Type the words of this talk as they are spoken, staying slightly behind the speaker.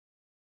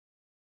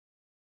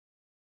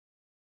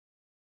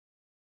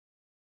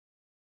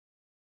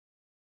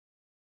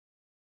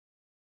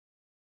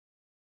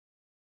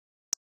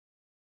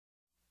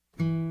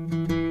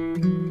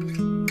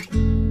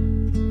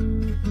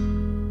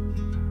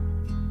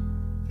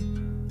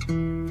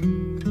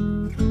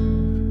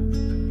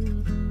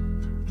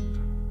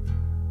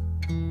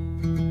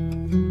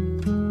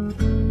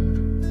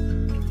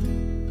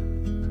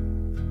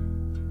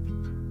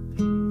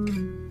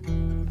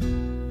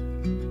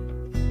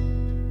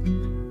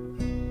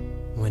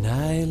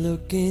I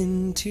look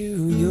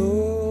into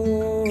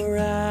your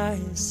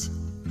eyes,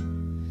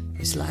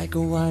 it's like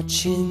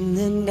watching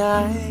the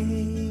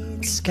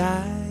night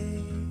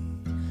sky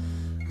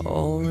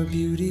or a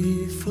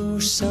beautiful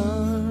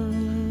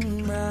sunrise.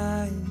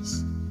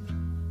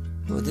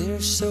 Well,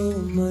 there's so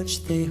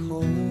much they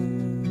hold,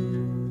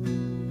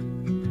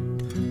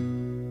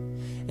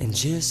 and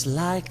just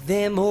like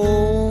them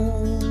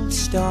old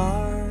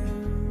stars,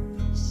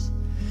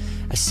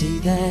 I see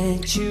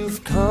that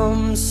you've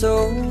come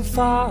so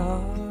far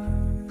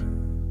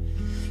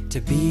to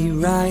be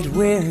right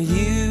where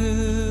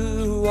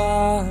you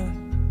are.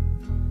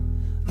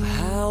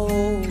 How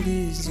old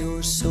is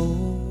your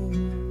soul?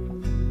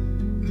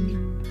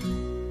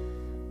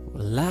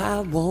 Well, I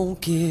won't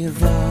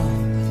give up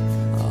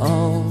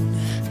on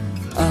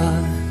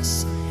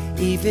us,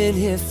 even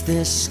if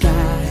the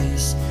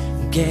skies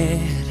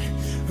get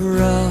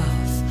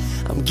rough.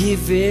 I'm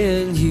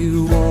giving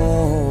you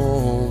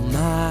all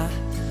my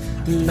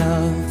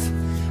love.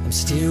 I'm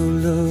still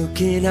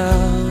looking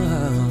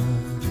up,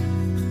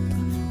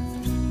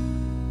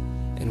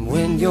 and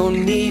when you're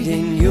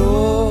needing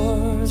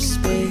your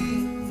space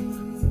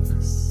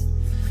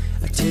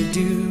to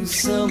do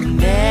some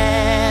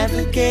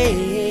navigating,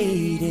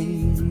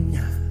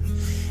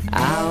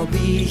 I'll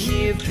be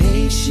here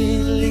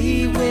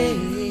patiently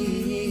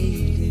waiting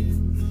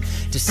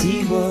to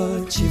see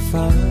what you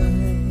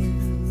find.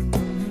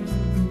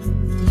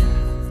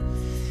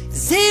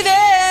 'Cause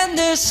even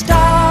the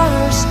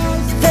stars,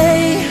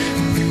 they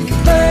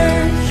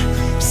burn,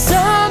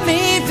 some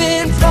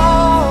even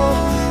fall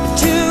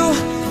to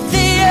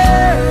the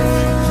earth.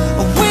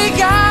 We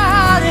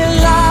got a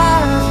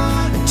lot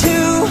to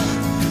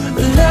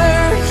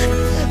learn.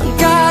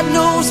 God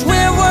knows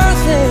we're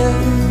worth it.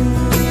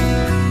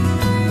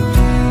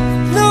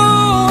 No,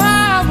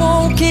 I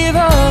won't give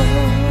up.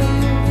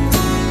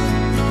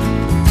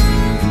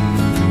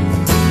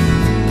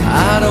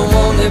 I don't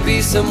want to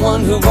be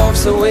someone who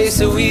walks away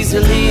so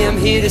easily. I'm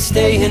here to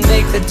stay and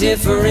make the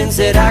difference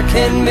that I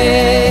can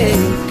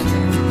make.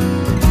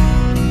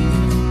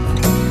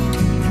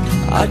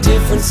 Our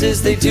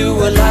differences, they do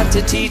a lot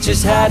to teach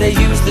us how to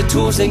use the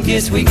tools and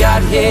gifts we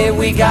got here.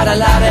 We got a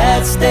lot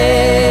at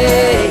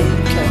stake,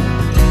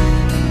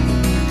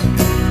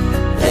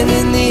 and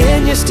in the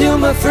end you're still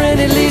my friend.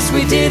 At least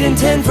we did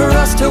intend for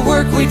us to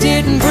work. We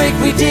didn't break,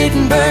 we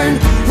didn't burn.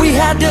 We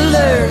had to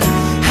learn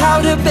how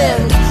to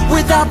bend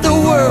without the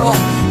world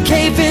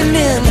caving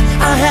in.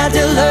 I had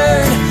to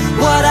learn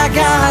what I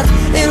got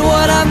and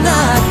what I'm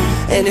not,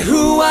 and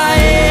who I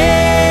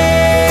am.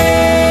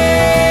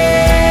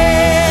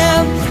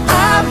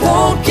 I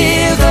won't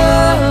give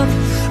up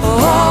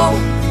on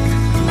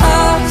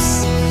us,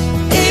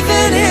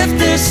 even if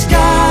the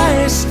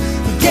skies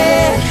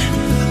get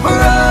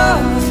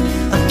rough.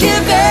 I'm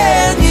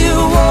giving you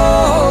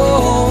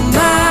all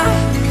my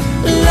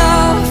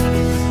love.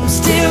 I'm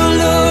still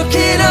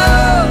looking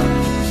up,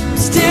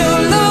 still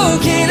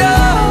looking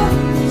up.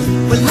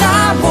 Well,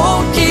 I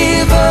won't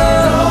give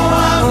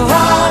up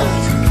on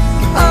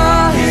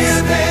us.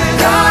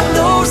 God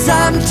knows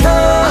I'm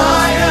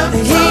tough.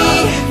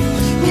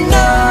 He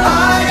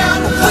knows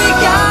we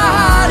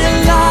got a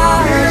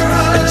lot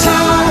to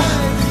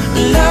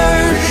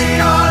learn.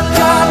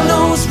 God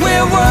knows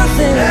we're worth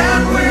it.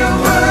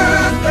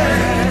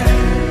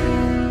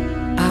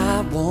 I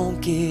won't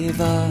give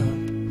up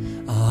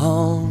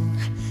on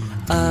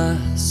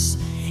us,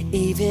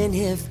 even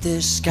if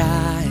the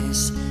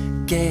skies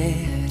get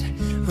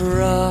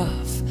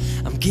rough.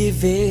 I'm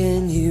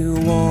giving you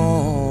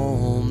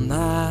all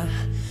my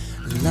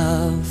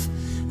love.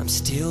 I'm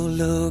still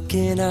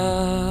looking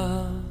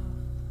up.